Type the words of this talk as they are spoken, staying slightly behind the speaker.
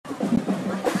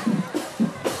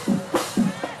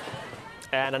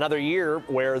And another year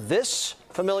where this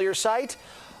familiar sight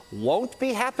won't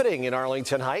be happening in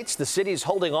Arlington Heights. The city's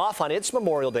holding off on its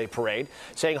Memorial Day parade,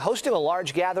 saying hosting a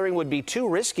large gathering would be too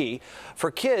risky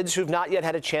for kids who've not yet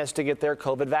had a chance to get their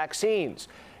COVID vaccines.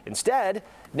 Instead,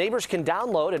 neighbors can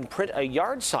download and print a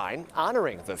yard sign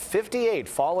honoring the 58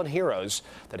 fallen heroes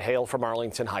that hail from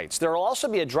Arlington Heights. There will also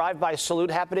be a drive-by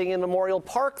salute happening in Memorial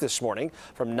Park this morning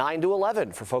from 9 to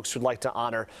 11 for folks who'd like to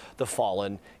honor the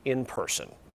fallen in person.